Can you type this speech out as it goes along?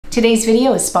Today's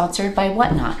video is sponsored by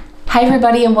Whatnot. Hi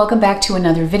everybody and welcome back to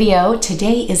another video.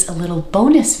 Today is a little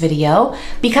bonus video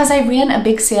because I ran a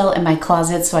big sale in my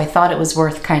closet, so I thought it was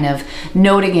worth kind of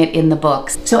noting it in the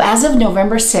books. So as of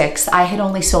November 6th, I had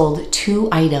only sold 2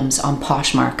 items on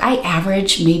Poshmark. I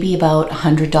average maybe about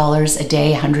 $100 a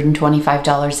day,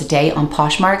 $125 a day on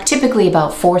Poshmark, typically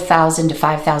about $4,000 to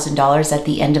 $5,000 at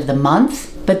the end of the month.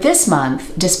 But this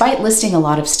month, despite listing a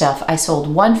lot of stuff, I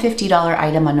sold one $50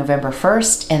 item on November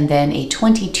 1st and then a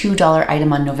 $22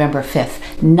 item on November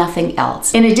 5th, nothing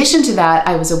else. In addition to that,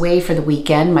 I was away for the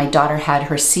weekend. My daughter had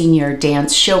her senior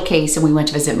dance showcase and we went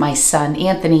to visit my son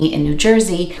Anthony in New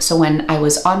Jersey. So when I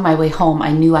was on my way home,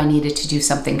 I knew I needed to do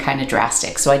something kind of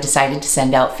drastic. So I decided to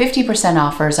send out 50%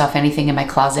 offers off anything in my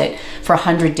closet for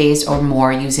 100 days or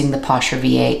more using the Posher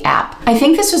VA app. I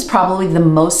think this was probably the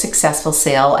most successful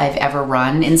sale I've ever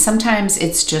run. And sometimes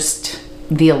it's just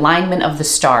the alignment of the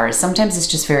stars. Sometimes it's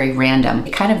just very random.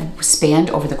 It kind of spanned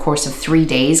over the course of 3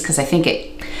 days because I think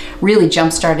it really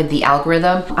jump-started the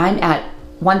algorithm. I'm at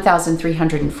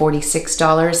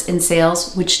 $1,346 in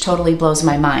sales, which totally blows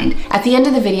my mind. At the end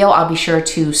of the video, I'll be sure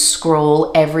to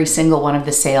scroll every single one of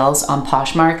the sales on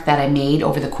Poshmark that I made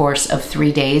over the course of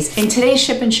 3 days. In today's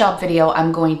ship and shop video,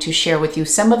 I'm going to share with you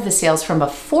some of the sales from a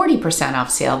 40%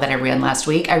 off sale that I ran last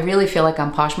week. I really feel like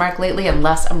on Poshmark lately,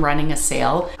 unless I'm running a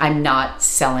sale, I'm not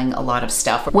selling a lot of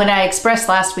stuff. When I expressed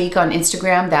last week on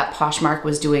Instagram that Poshmark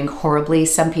was doing horribly,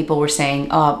 some people were saying,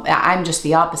 oh, I'm just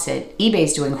the opposite.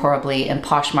 eBay's doing horribly and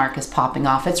Poshmark is popping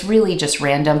off. It's really just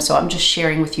random, so I'm just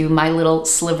sharing with you my little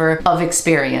sliver of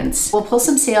experience. We'll pull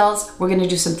some sales, we're gonna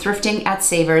do some thrifting at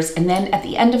Savers, and then at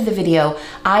the end of the video,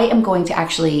 I am going to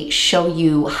actually show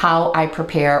you how I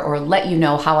prepare, or let you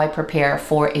know how I prepare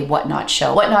for a Whatnot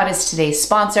show. Whatnot is today's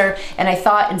sponsor, and I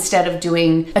thought instead of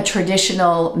doing a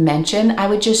traditional mention, I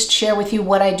would just share with you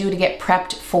what I do to get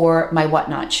prepped for my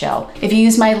Whatnot show. If you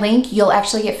use my link, you'll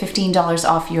actually get $15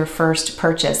 off your first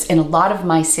purchase, and a lot of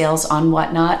my sales on Whatnot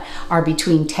are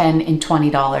between $10 and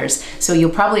 $20. So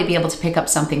you'll probably be able to pick up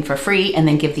something for free and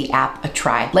then give the app a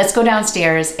try. Let's go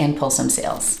downstairs and pull some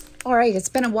sales. All right, it's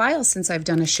been a while since I've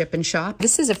done a ship and shop.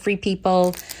 This is a Free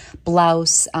People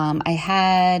blouse.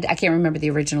 I can't remember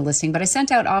the original listing, but I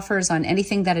sent out offers on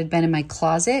anything that had been in my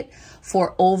closet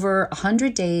for over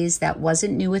 100 days that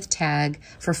wasn't new with tag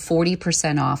for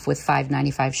 40% off with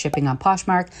 $5.95 shipping on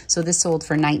Poshmark. So this sold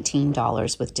for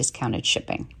 $19 with discounted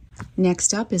shipping.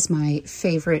 Next up is my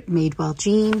favorite Madewell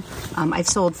jean. I've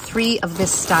sold 3 of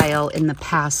this style in the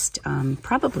past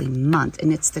probably month,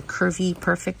 and it's the curvy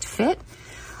perfect fit.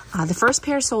 The first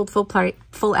pair sold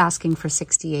full asking for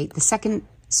 $68. The second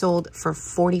sold for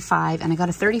 $45, and I got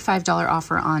a $35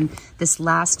 offer on this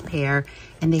last pair,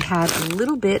 and they had a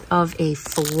little bit of a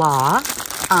flaw,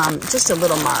 just a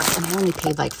little mark, and I only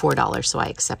paid like $4, so I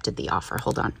accepted the offer.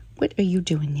 Hold on. What are you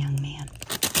doing, young man?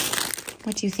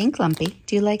 What do you think, Lumpy?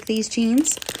 Do you like these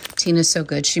jeans? Tina's so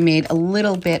good. She made a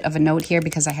little bit of a note here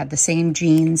because I had the same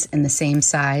jeans in the same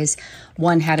size.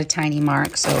 One had a tiny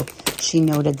mark, so she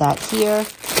noted that here.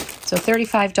 So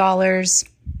 $35.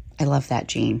 I love that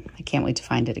jean. I can't wait to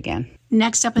find it again.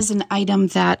 Next up is an item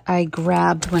that I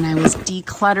grabbed when I was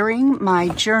decluttering my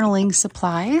journaling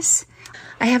supplies.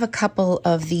 I have a couple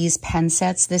of these pen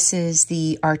sets. This is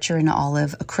the Archer and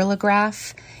Olive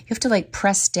acrylograph. You have to like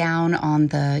press down on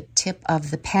the tip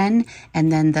of the pen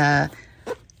and then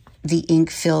the ink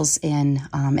fills in,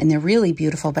 and they're really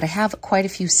beautiful, but I have quite a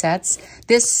few sets.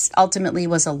 This ultimately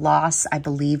was a loss, I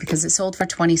believe, because it sold for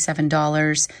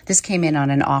 $27. This came in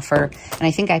on an offer, and I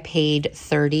think I paid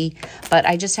 $30, but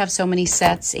I just have so many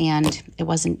sets, and it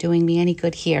wasn't doing me any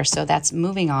good here, so that's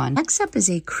moving on. Next up is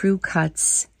a Crew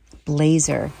Cuts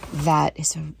blazer that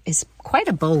is quite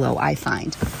a bolo, I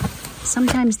find.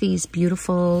 Sometimes these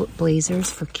beautiful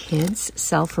blazers for kids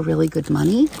sell for really good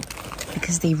money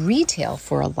because they retail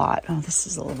for a lot. Oh, this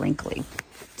is a little wrinkly.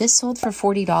 This sold for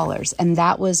 $40, and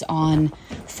that was on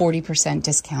 40%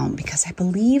 discount because I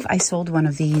believe I sold one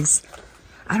of these,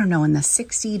 I don't know, in the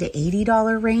 $60 to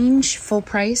 $80 range, full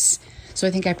price. So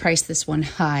I think I priced this one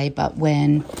high, but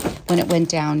when it went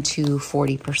down to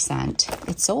 40%,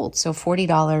 it sold. So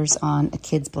 $40 on a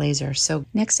kid's blazer. So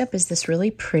next up is this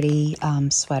really pretty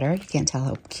sweater. You can't tell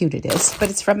how cute it is, but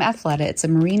it's from Athleta. It's a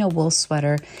merino wool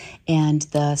sweater, and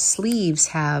the sleeves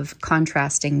have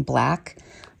contrasting black.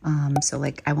 So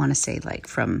like, I want to say like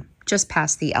from just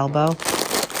past the elbow.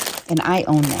 And I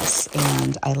own this,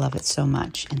 and I love it so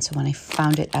much. And so when I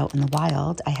found it out in the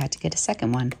wild, I had to get a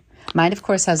second one. Mine, of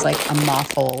course, has like a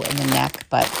moth hole in the neck,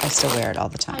 but I still wear it all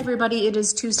the time. Hi, everybody. It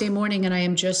is Tuesday morning, and I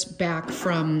am just back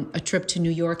from a trip to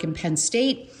New York and Penn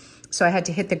State. So I had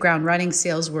to hit the ground running.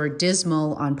 Sales were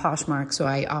dismal on Poshmark, so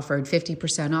I offered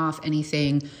 50% off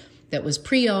anything that was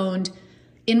pre-owned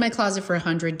in my closet for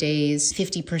 100 days,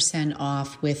 50%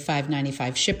 off with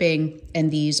 $5.95 shipping,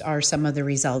 and these are some of the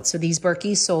results. So these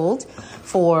Berkeys sold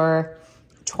for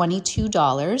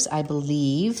 $22, I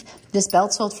believe. This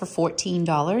belt sold for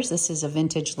 $14. This is a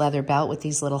vintage leather belt with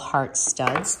these little heart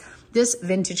studs. This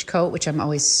vintage coat, which I'm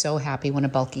always so happy when a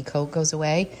bulky coat goes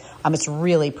away. It's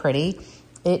really pretty.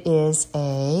 It is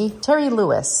a Terry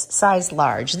Lewis, size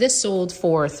large. This sold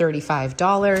for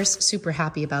 $35. Super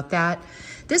happy about that.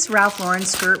 This Ralph Lauren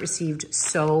skirt received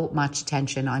so much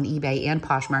attention on eBay and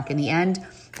Poshmark. In the end,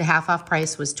 the half off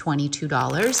price was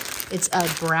 $22. It's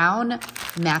a brown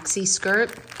maxi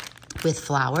skirt with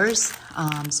flowers.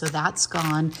 So that's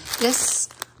gone. This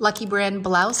Lucky Brand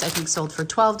blouse, I think, sold for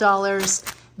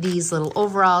 $12. These little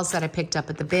overalls that I picked up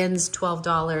at the bins,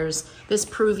 $12. This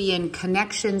Peruvian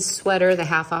Connection sweater, the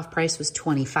half off price was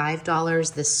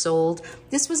 $25. This sold.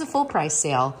 This was a full price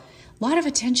sale. A lot of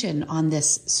attention on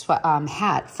this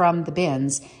hat from the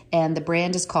bins, and the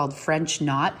brand is called French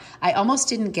Knot. I almost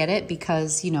didn't get it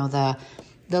because, you know, the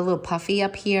little puffy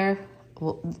up here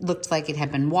looked like it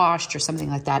had been washed or something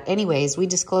like that. Anyways, we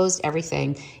disclosed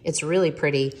everything. It's really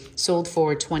pretty. Sold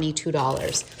for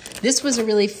 $22. This was a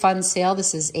really fun sale.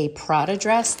 This is a Prada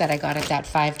dress that I got at that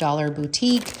 $5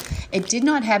 boutique. It did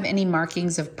not have any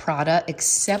markings of Prada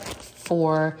except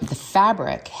for the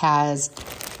fabric has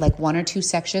like 1 or 2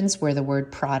 sections where the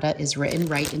word Prada is written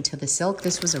right into the silk.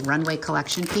 This was a runway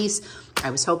collection piece. I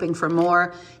was hoping for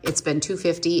more. It's been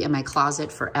 $250 in my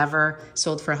closet forever.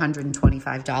 Sold for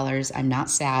 $125. I'm not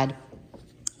sad.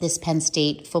 This Penn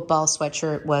State football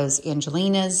sweatshirt was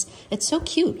Angelina's. It's so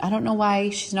cute. I don't know why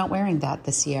she's not wearing that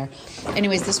this year.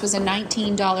 Anyways, this was a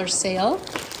 $19 sale.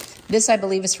 This, I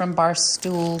believe, is from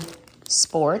Barstool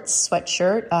Sports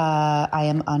sweatshirt. I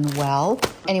am unwell.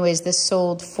 Anyways, this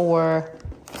sold for,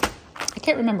 I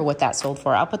can't remember what that sold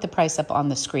for. I'll put the price up on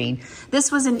the screen.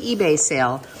 This was an eBay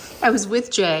sale. I was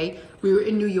with Jay. We were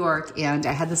in New York, and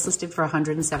I had this listed for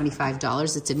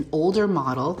 $175. It's an older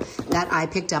model that I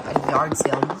picked up at a yard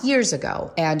sale years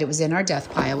ago, and it was in our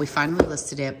death pile. We finally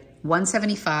listed it.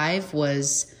 $175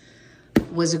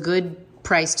 was a good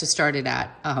price to start it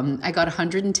at. I got a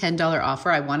 $110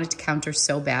 offer. I wanted to counter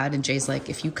so bad, and Jay's like,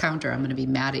 if you counter, I'm going to be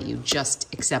mad at you.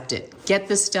 Just accept it. Get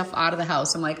this stuff out of the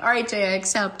house. I'm like, all right, Jay, I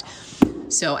accept.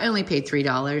 So I only paid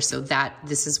 $3. So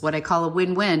this is what I call a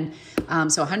win-win.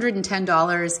 So $110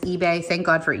 eBay. Thank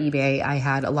God for eBay. I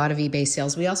had a lot of eBay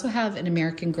sales. We also have an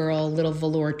American Girl little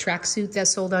velour tracksuit that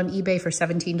sold on eBay for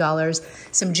 $17.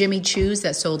 Some Jimmy Choos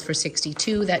that sold for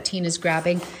 $62 that Tina's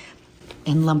grabbing.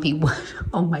 And Lumpy,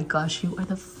 oh my gosh, you are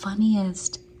the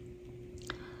funniest.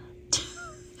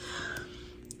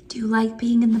 Do you like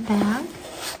being in the bag?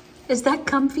 Is that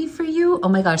comfy for you? Oh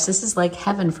my gosh, this is like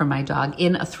heaven for my dog,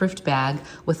 in a Thrift bag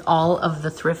with all of the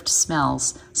Thrift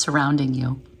smells surrounding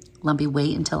you. Lumpy,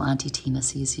 wait until Auntie Tina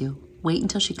sees you. Wait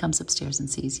until she comes upstairs and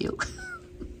sees you.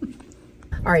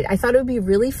 All right, I thought it would be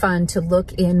really fun to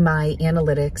look in my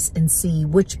analytics and see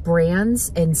which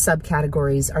brands and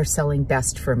subcategories are selling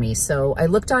best for me. So I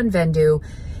looked on Vendoo.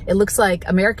 It looks like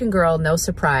American Girl, no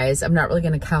surprise, I'm not really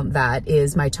gonna count that,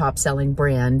 is my top selling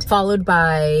brand, followed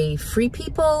by Free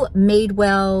People,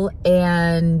 Madewell,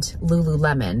 and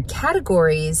Lululemon.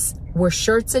 Categories were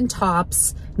shirts and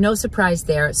tops, no surprise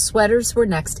there. Sweaters were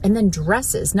next, and then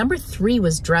dresses. Number 3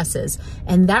 was dresses,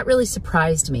 and that really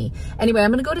surprised me. Anyway, I'm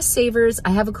gonna go to Savers.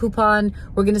 I have a coupon.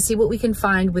 We're gonna see what we can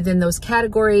find within those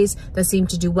categories that seem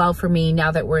to do well for me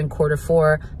now that we're in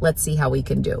Q4. Let's see how we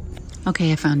can do.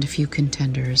 Okay, I found a few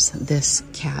contenders. This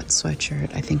cat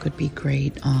sweatshirt I think would be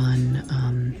great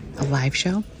on a live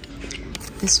show.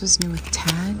 This was new with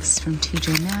tags from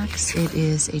TJ Maxx. It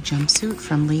is a jumpsuit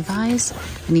from Levi's.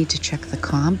 I need to check the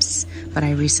comps, but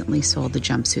I recently sold the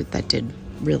jumpsuit that did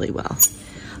really well.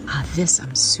 This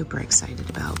I'm super excited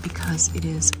about because it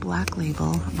is Black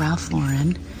Label, Ralph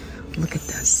Lauren. Look at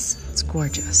this, it's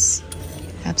gorgeous.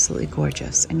 Absolutely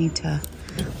gorgeous. I need to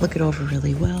look it over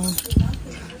really well.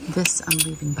 This I'm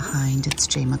leaving behind, it's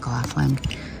J. McLaughlin.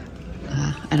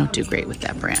 I don't do great with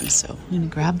that brand, so I'm gonna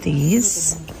grab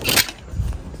these.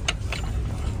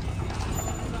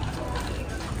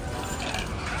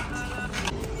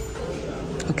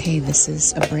 Okay, this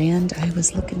is a brand I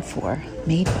was looking for,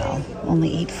 Madewell,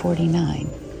 only $8.49.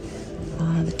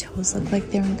 The toes look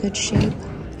like they're in good shape.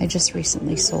 I just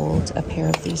recently sold a pair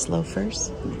of these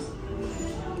loafers.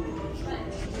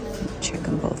 Check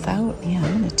them both out. Yeah,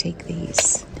 I'm gonna take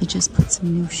these. They just put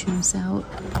some new shoes out.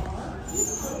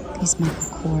 These Michael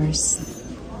Kors,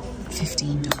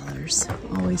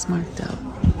 $15, always marked up.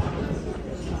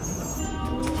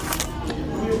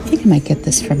 think I might get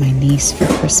this for my niece for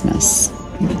Christmas.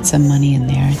 Put some money in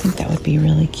there. I think that would be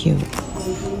really cute.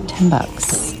 $10. I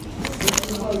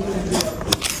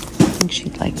think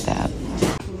she'd like that.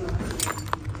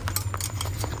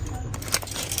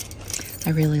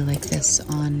 I really like this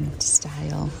on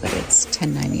Style, but it's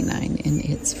 $10.99 and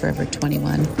it's Forever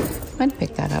 21. I'd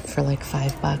pick that up for like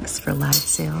 $5 for live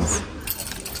sales.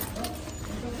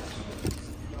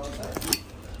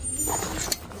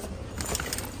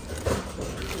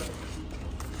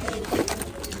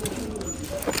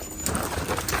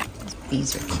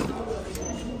 These are cute.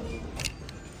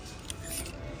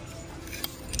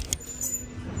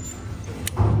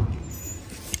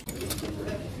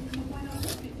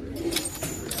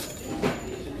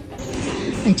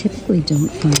 I typically don't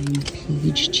find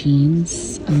Page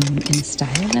jeans in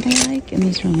style that I like, and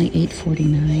these are only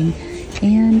 $8.49,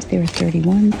 and they were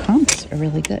 31. Comps are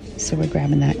really good, so we're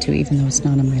grabbing that too, even though it's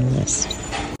not on my list.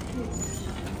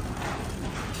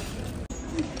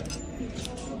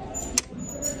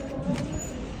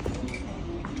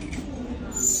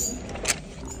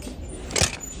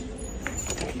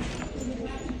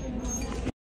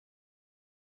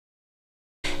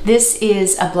 This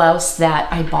is a blouse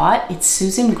that I bought. It's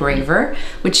Susan Graver,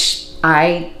 which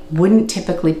I wouldn't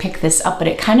typically pick this up, but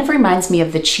it kind of reminds me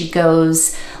of the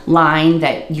Chico's line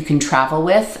that you can travel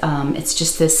with. It's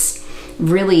just this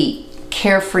really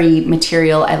carefree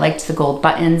material. I liked the gold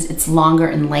buttons. It's longer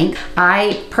in length.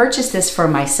 I purchased this for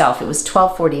myself. It was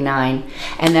 $12.49,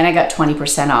 and then I got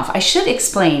 20% off. I should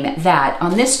explain that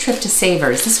on this trip to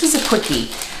Savers, this was a quickie.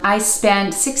 I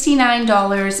spent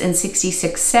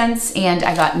 $69.66 and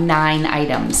I got 9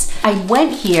 items. I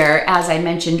went here, as I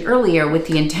mentioned earlier, with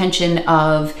the intention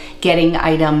of getting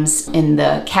items in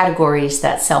the categories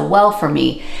that sell well for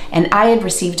me. And I had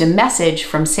received a message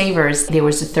from Savers. There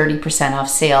was a 30% off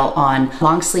sale on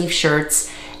long sleeve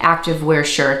shirts, activewear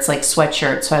shirts, like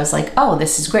sweatshirts. So I was like, oh,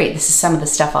 this is great. This is some of the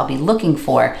stuff I'll be looking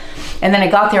for. And then I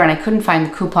got there and I couldn't find the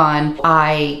coupon.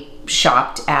 I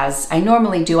shopped as I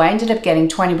normally do. I ended up getting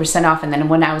 20% off, and then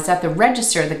when I was at the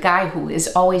register, the guy who is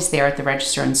always there at the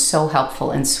register and so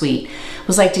helpful and sweet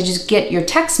was like, did you get your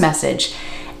text message?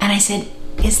 And I said,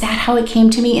 is that how it came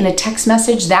to me in a text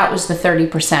message? That was the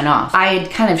 30% off. I had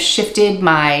kind of shifted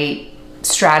my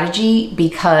strategy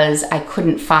because I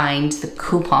couldn't find the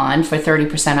coupon for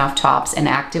 30% off tops and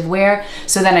activewear.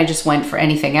 So then I just went for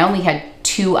anything. I only had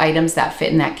 2 items that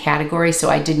fit in that category, so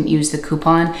I didn't use the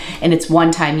coupon, and it's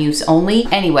one-time use only.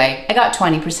 Anyway, I got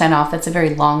 20% off. That's a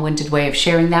very long-winded way of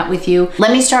sharing that with you.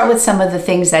 Let me start with some of the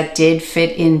things that did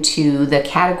fit into the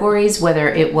categories, whether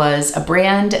it was a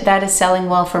brand that is selling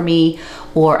well for me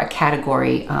or a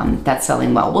category that's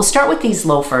selling well. We'll start with these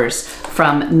loafers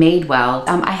from Madewell.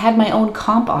 I had my own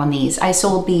comp on these. I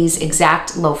sold these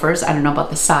exact loafers. I don't know about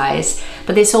the size,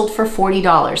 but they sold for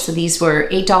 $40. So these were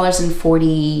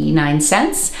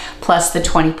 $8.49 plus the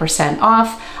 20%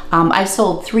 off. I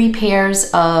sold 3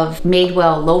 pairs of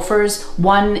Madewell loafers,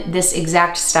 1 this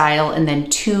exact style, and then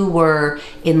 2 were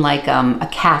in like a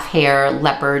calf hair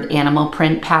leopard animal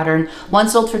print pattern. 1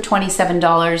 sold for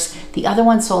 $27. The other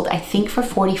one sold, I think, for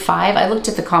 $45. I looked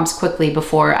at the comps quickly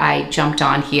before I jumped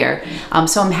on here.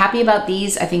 So I'm happy about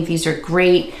these. I think these are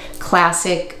great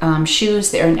classic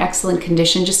shoes. They're in excellent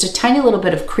condition. Just a tiny little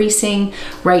bit of creasing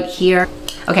right here.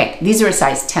 Okay, these are a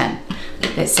size 10.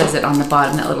 It says it on the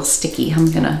bottom, that little sticky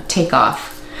I'm gonna take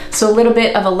off. So a little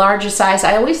bit of a larger size.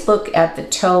 I always look at the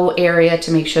toe area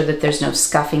to make sure that there's no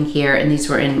scuffing here, and these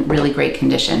were in really great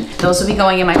condition. Those will be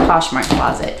going in my Poshmark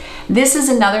closet. This is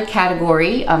another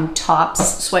category.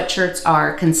 Tops, sweatshirts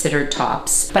are considered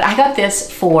tops, but I got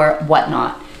this for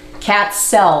Whatnot. Cats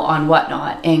sell on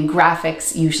Whatnot, and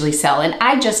graphics usually sell, and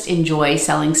I just enjoy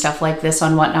selling stuff like this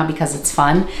on Whatnot because it's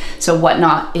fun. So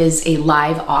Whatnot is a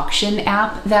live auction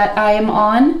app that I am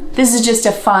on. This is just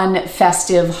a fun,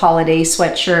 festive holiday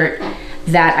sweatshirt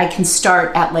that I can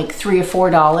start at like $3 or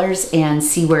 $4 and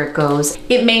see where it goes.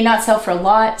 It may not sell for a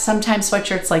lot. Sometimes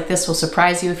sweatshirts like this will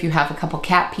surprise you if you have a couple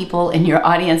cat people in your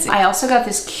audience. I also got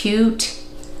this cute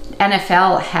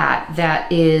NFL hat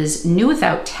that is new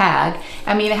without tag.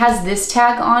 I mean, it has this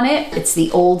tag on it. It's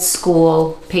the old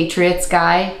school Patriots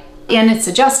guy. And it's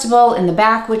adjustable in the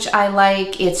back, which I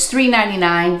like. It's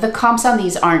 $3.99. The comps on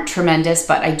these aren't tremendous,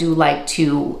 but I do like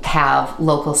to have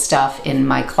local stuff in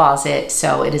my closet.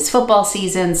 So it is football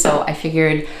season, so I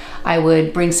figured I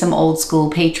would bring some old school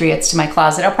Patriots to my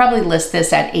closet. I'll probably list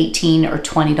this at $18 or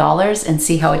 $20 and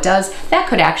see how it does. That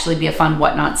could actually be a fun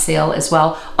whatnot sale as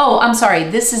well. Oh, I'm sorry,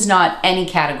 this is not any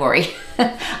category.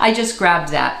 I just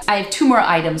grabbed that. I have two more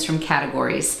items from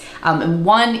categories. And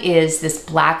one is this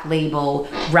Black Label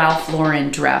Ralph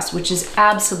Lauren dress, which is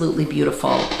absolutely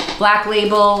beautiful. Black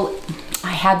Label,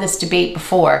 I had this debate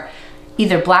before.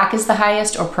 Either black is the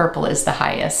highest or purple is the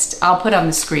highest. I'll put on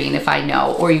the screen if I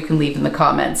know, or you can leave in the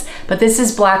comments. But this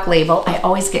is Black Label. I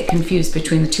always get confused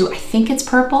between the two. I think it's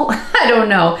purple. I don't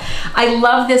know. I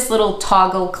love this little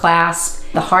toggle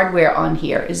clasp. The hardware on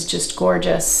here is just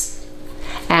gorgeous.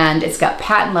 And it's got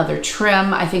patent leather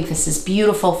trim. I think this is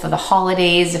beautiful for the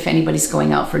holidays. If anybody's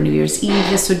going out for New Year's Eve,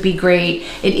 this would be great.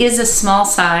 It is a small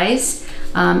size.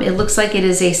 It looks like it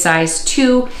is a size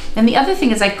 2. And the other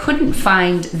thing is I couldn't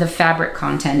find the fabric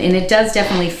content, and it does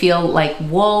definitely feel like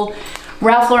wool.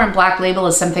 Ralph Lauren Black Label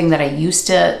is something that I used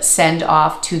to send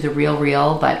off to the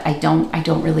RealReal, but I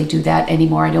don't really do that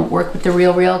anymore. I don't work with the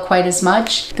RealReal quite as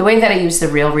much. The way that I use the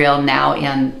RealReal now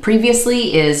and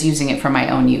previously is using it for my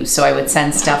own use. So I would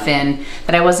send stuff in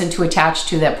that I wasn't too attached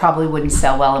to, that probably wouldn't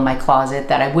sell well in my closet,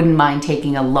 that I wouldn't mind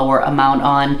taking a lower amount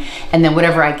on. And then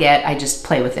whatever I get, I just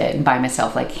play with it and buy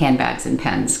myself like handbags and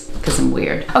pens because I'm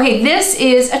weird. Okay, this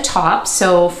is a top.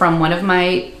 So from one of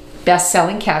my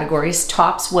best-selling categories,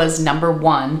 tops was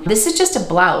 #1. This is just a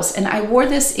blouse, and I wore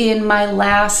this in my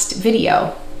last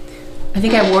video. I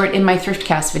think I wore it in my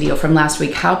Thriftcast video from last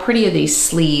week. How pretty are these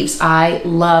sleeves? I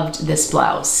loved this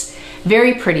blouse.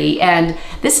 Very pretty, and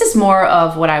this is more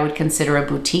of what I would consider a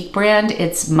boutique brand.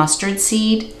 It's Mustard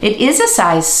Seed. It is a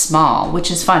size small, which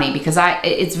is funny because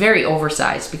it's very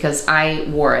oversized because I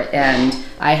wore it and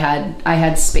I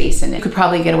had space in it. You could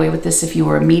probably get away with this if you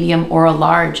were a medium or a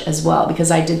large as well,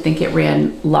 because I did think it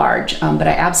ran large, but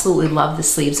I absolutely love the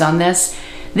sleeves on this.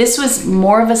 This was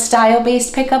more of a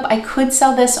style-based pickup. I could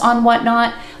sell this on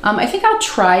Whatnot. I think I'll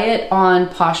try it on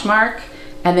Poshmark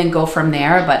and then go from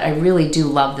there, but I really do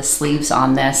love the sleeves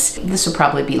on this. This would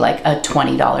probably be like a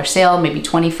 $20 sale, maybe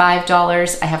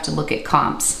 $25. I have to look at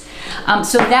comps.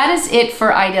 So that is it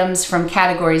for items from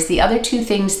categories. The other two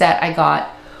things that I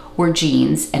got were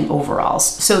jeans and overalls.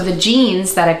 So the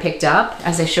jeans that I picked up,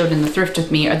 as I showed in the thrift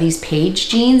with me, are these Paige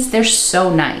jeans. They're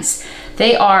so nice.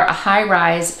 They are a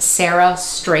high-rise Sarah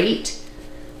straight.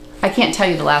 I can't tell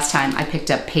you the last time I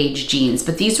picked up Paige jeans,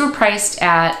 but these were priced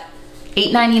at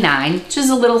 $8.99, which is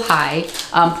a little high,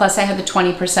 plus I had the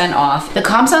 20% off. The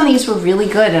comps on these were really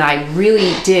good, and I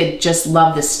really did just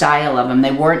love the style of them.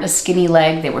 They weren't a skinny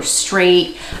leg, they were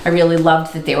straight. I really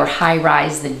loved that they were high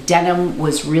rise. The denim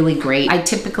was really great. I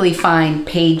typically find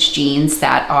Paige jeans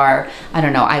that are, I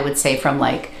don't know, I would say from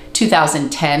like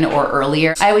 2010 or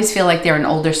earlier. I always feel like they're an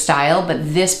older style,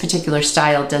 but this particular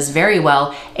style does very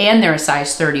well, and they're a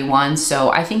size 31,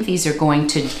 so I think these are going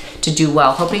to do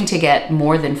well. Hoping to get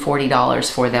more than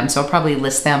 $40 for them, so I'll probably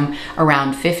list them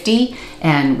around $50,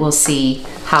 and we'll see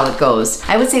how it goes.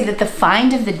 I would say that the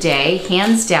find of the day,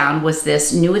 hands down, was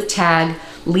this new with tag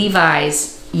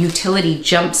Levi's utility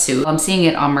jumpsuit. I'm seeing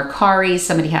it on Mercari.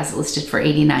 Somebody has it listed for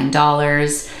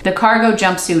 $89. The cargo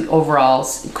jumpsuit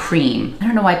overalls, cream. I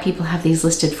don't know why people have these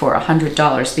listed for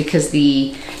 $100 because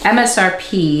the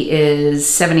MSRP is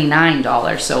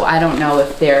 $79. So I don't know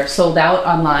if they're sold out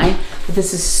online, but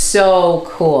this is so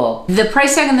cool. The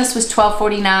price tag on this was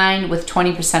 $12.49 with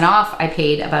 20% off. I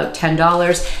paid about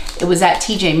 $10. It was at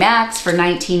TJ Maxx for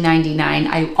 $19.99.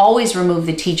 I always remove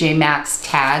the TJ Maxx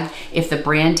tag if the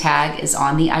brand tag is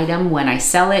on the item when I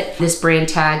sell it. This brand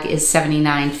tag is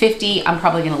 $79.50. I'm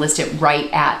probably gonna list it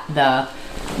right at the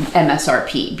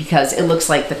MSRP because it looks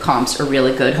like the comps are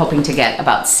really good, hoping to get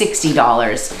about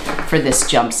 $60 for this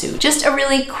jumpsuit. Just a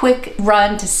really quick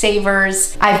run to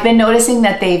Savers. I've been noticing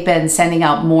that they've been sending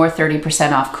out more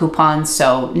 30% off coupons,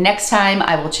 so next time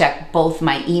I will check both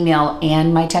my email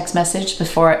and my text messages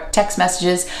before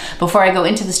I go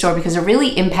into the store, because it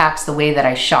really impacts the way that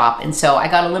I shop. And so I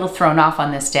got a little thrown off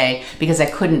on this day because I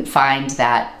couldn't find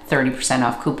that 30%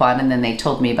 off coupon, and then they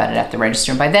told me about it at the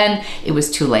register, and by then it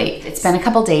was too late. It's been a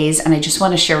couple days, and I just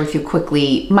want to share with you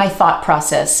quickly my thought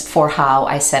process for how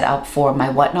I set up for my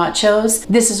Whatnot shows.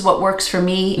 This is what works for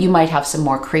me. You might have some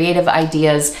more creative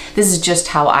ideas. This is just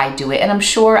how I do it, and I'm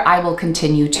sure I will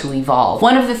continue to evolve.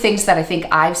 One of the things that I think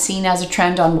I've seen as a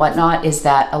trend on Whatnot is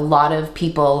that a lot of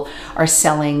people are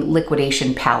selling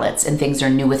liquidation palettes and things are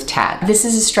new with tag. This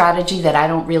is a strategy that I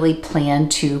don't really plan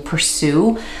to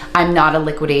pursue. I'm not a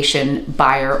liquidation creation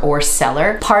buyer or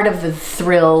seller. Part of the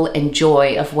thrill and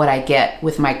joy of what I get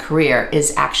with my career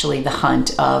is actually the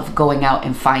hunt of going out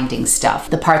and finding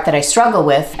stuff. The part that I struggle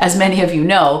with, as many of you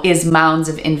know, is mounds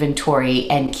of inventory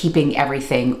and keeping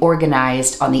everything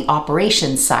organized on the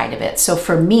operations side of it. So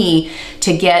for me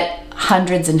to get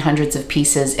hundreds and hundreds of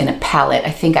pieces in a pallet,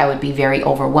 I think I would be very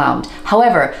overwhelmed.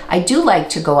 However, I do like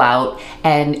to go out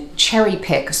and cherry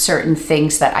pick certain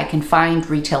things that I can find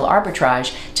retail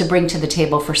arbitrage to bring to the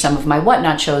table for some of my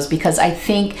whatnot shows, because I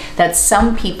think that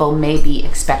some people may be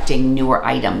expecting newer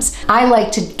items. I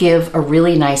like to give a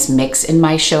really nice mix in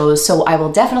my shows, so I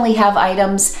will definitely have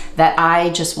items that I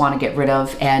just want to get rid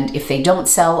of, and if they don't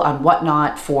sell on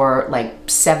whatnot for like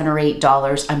 $7 or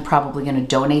 $8, I'm probably going to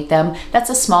donate them. That's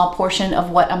a small portion of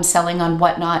what I'm selling on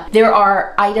whatnot. There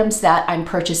are items that I'm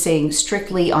purchasing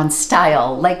strictly on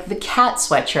style, like the cat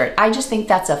sweatshirt. I just think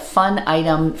that's a fun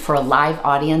item for a live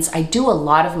audience. I do a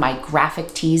lot of my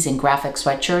graphic tees and graphic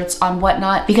sweatshirts on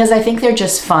whatnot because I think they're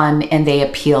just fun and they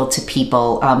appeal to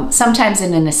people, sometimes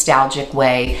in a nostalgic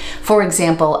way. For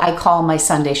example, I call my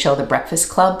Sunday show the Breakfast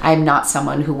Club. I'm not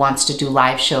someone who wants to do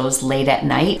live shows late at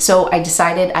night, so I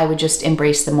decided I would just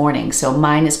embrace the morning. So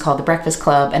mine is called the Breakfast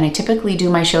Club, and I typically do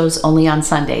my shows only on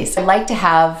Sundays. I like to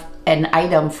have an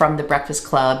item from the Breakfast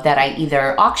Club that I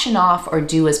either auction off or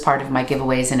do as part of my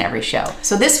giveaways in every show.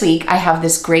 So this week I have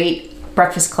this great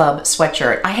Breakfast Club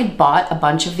sweatshirt. I had bought a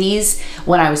bunch of these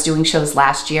when I was doing shows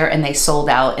last year and they sold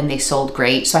out and they sold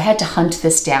great. So I had to hunt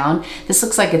this down. This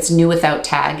looks like it's new without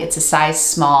tag. It's a size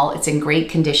small. It's in great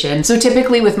condition. So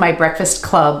typically with my Breakfast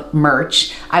Club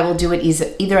merch, I will do it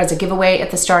either as a giveaway at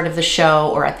the start of the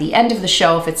show or at the end of the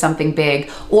show if it's something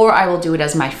big, or I will do it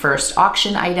as my first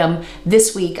auction item.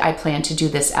 This week I plan to do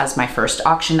this as my first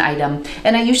auction item.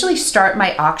 And I usually start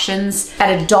my auctions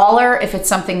at $1 if it's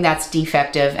something that's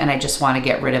defective and I just want to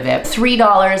get rid of it.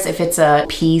 $3 if it's a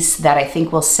piece that I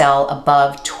think will sell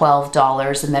above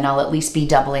 $12, and then I'll at least be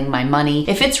doubling my money.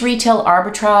 If it's retail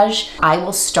arbitrage, I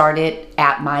will start it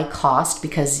at my cost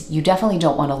because you definitely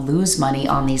don't want to lose money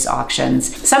on these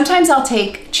auctions. Sometimes I'll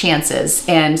take chances,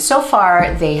 and so far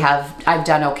I've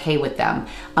done okay with them.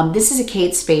 This is a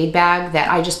Kate Spade bag that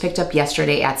I just picked up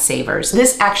yesterday at Savers.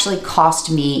 This actually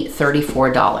cost me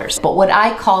 $34. But what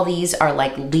I call these are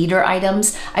like leader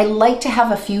items. I like to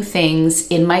have a few things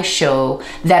in my show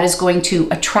that is going to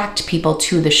attract people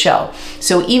to the show.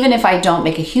 So even if I don't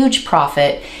make a huge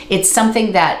profit, it's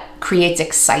something that creates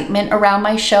excitement around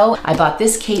my show. I bought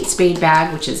this Kate Spade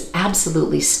bag, which is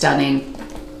absolutely stunning.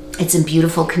 It's in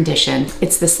beautiful condition.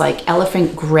 It's this like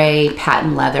elephant gray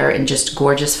patent leather and just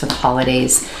gorgeous for the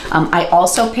holidays. I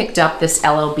also picked up this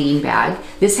LO Bean bag.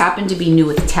 This happened to be new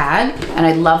with tag, and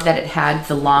I love that it had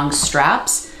the long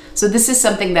straps. So this is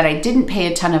something that I didn't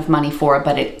pay a ton of money for,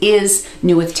 but it is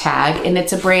new with tag, and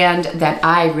it's a brand that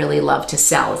I really love to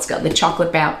sell. It's got the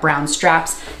chocolate brown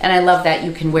straps, and I love that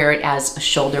you can wear it as a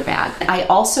shoulder bag. I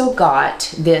also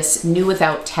got this new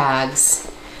without tags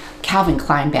Calvin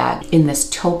Klein bag in this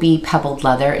taupey pebbled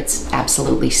leather. It's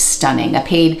absolutely stunning. I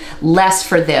paid less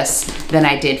for this than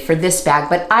I did for this bag,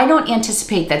 but I don't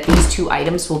anticipate that these two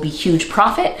items will be huge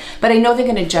profit, but I know they're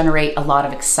gonna generate a lot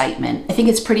of excitement. I think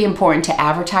it's pretty important to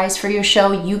advertise for your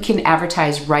show. You can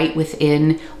advertise right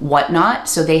within Whatnot.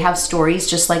 So they have stories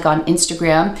just like on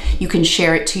Instagram. You can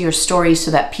share it to your stories so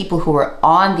that people who are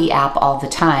on the app all the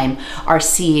time are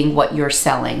seeing what you're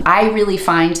selling. I really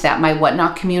find that my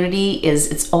Whatnot community is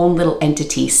its own little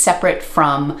entity separate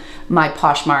from my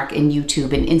Poshmark and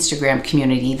YouTube and Instagram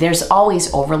community. There's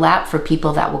always overlap for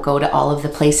people that will go to all of the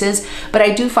places, but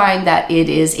I do find that it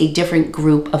is a different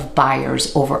group of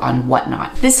buyers over on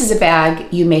Whatnot. This is a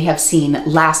bag you may have seen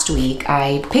last week.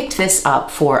 I picked this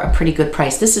up for a pretty good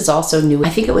price. This is also new. I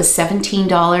think it was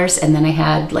 $17, and then I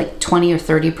had like 20 or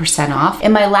 30% off.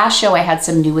 In my last show, I had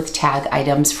some new with tag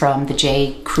items from the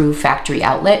J. Crew factory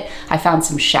outlet. I found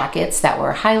some shackets that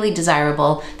were highly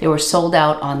desirable. They were sold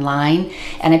out online,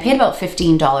 and I paid about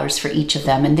 $15 for each of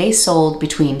them, and they sold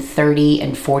between $30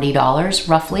 and $40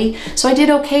 roughly. So I did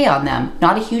okay on them.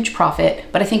 Not a huge profit,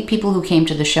 but I think people who came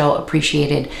to the show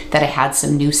appreciated that I had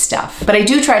some new stuff. But I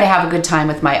do try to have a good time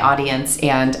with my audience,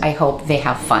 and I hope they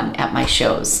have fun at my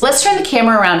shows. Let's turn the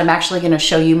camera around. I'm actually gonna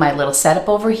show you my little setup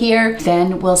over here.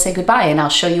 Then we'll say goodbye, and I'll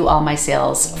show you all my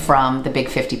sales from the big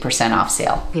 50% off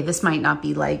sale. Okay, this might not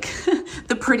be like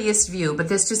the prettiest view, but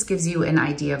this just gives you an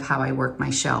idea of how I work my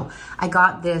show. I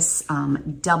got this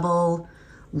double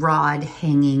rod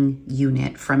hanging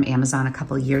unit from Amazon a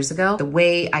couple years ago. The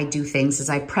way I do things is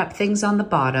I prep things on the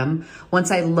bottom.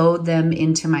 Once I load them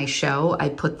into my show, I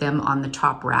put them on the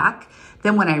top rack.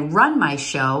 Then when I run my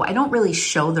show, I don't really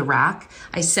show the rack.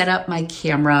 I set up my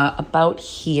camera about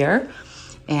here,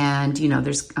 And you know,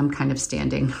 I'm kind of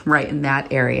standing right in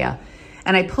that area.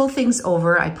 And I pull things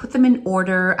over, I put them in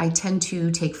order. I tend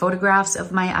to take photographs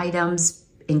of my items,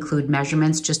 include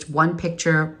measurements, just one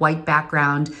picture, white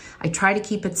background. I try to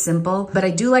keep it simple, but I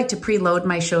do like to preload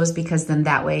my shows because then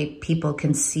that way people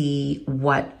can see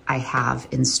what I have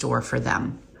in store for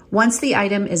them. Once the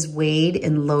item is weighed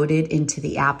and loaded into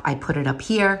the app, I put it up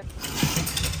here.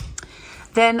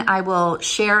 Then I will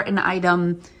share an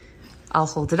item, I'll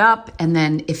hold it up, and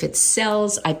then if it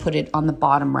sells, I put it on the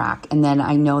bottom rack, and then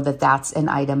I know that that's an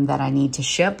item that I need to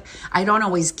ship. I don't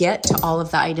always get to all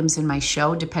of the items in my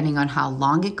show depending on how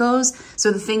long it goes.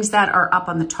 So the things that are up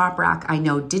on the top rack I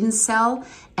know didn't sell,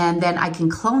 and then I can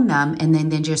clone them and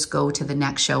then just go to the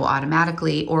next show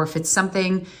automatically. Or if it's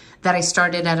something that I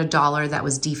started at $1 that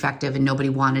was defective and nobody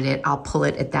wanted it, I'll pull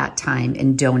it at that time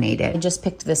and donate it. I just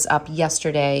picked this up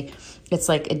yesterday. It's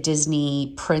like a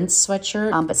Disney Prince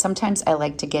sweatshirt, but sometimes I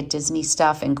like to get Disney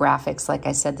stuff and graphics. Like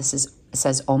I said, it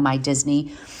says "Oh My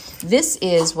Disney." This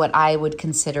is what I would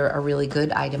consider a really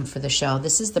good item for the show.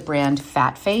 This is the brand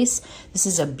Fat Face. This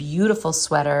is a beautiful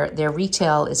sweater. Their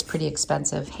retail is pretty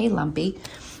expensive. Hey, Lumpy.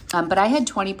 But I had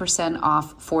 20%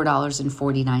 off,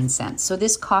 $4.49. So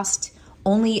this cost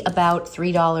only about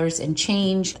 $3 and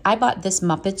change. I bought this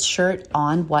Muppets shirt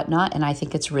on Whatnot, and I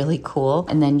think it's really cool.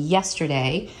 And then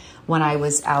yesterday, when I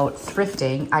was out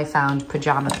thrifting, I found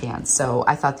pajama pants. So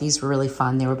I thought these were really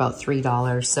fun. They were about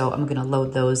 $3. So I'm gonna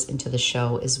load those into the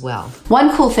show as well.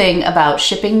 One cool thing about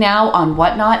shipping now on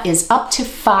Whatnot is up to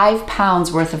 5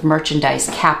 pounds worth of merchandise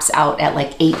caps out at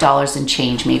like $8 and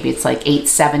change. Maybe it's like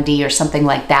 $8.70 or something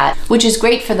like that, which is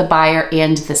great for the buyer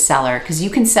and the seller because you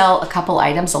can sell a couple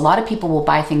items. A lot of people will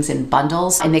buy things in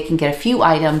bundles and they can get a few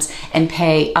items and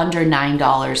pay under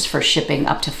 $9 for shipping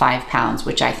up to 5 pounds,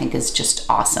 which I think is just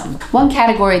awesome. One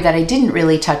category that I didn't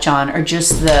really touch on are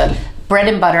just the bread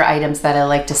and butter items that I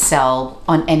like to sell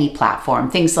on any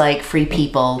platform. Things like Free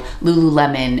People,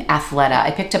 Lululemon, Athleta.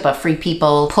 I picked up a Free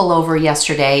People pullover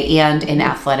yesterday and an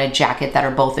Athleta jacket that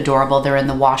are both adorable. They're in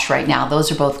the wash right now. Those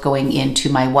are both going into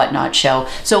my Whatnot show.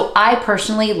 So I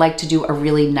personally like to do a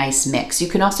really nice mix. You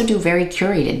can also do very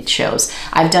curated shows.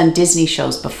 I've done Disney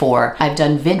shows before. I've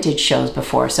done vintage shows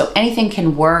before. So anything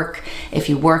can work if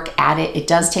you work at it. It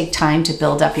does take time to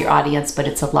build up your audience, but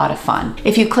it's a lot of fun.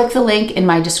 If you click the link in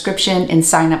my description and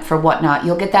sign up for Whatnot,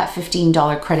 you'll get that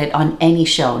 $15 credit on any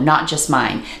show, not just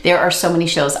mine. There are so many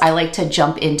shows. I like to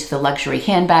jump into the luxury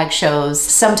handbag shows.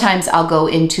 Sometimes I'll go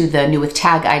into the new with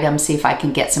tag items, see if I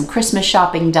can get some Christmas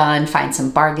shopping done, find some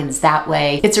bargains that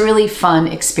way. It's a really fun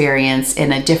experience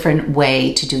in a different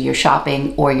way to do your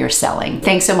shopping or your selling.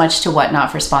 Thanks so much to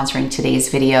Whatnot for sponsoring today's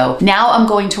video. Now I'm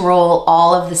going to roll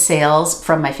all of the sales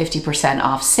from my 50%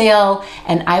 off sale,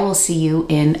 and I will see you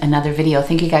in another video.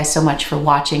 Thank you guys so much for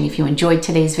watching. If you enjoyed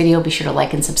today's video, be sure to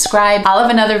like and subscribe. I'll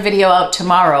have another video out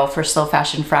tomorrow for Slow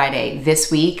Fashion Friday. This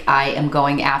week, I am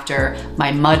going after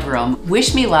my mudroom.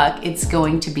 Wish me luck. It's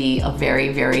going to be a very,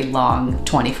 very long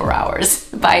 24 hours.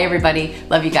 Bye, everybody.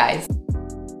 Love you guys.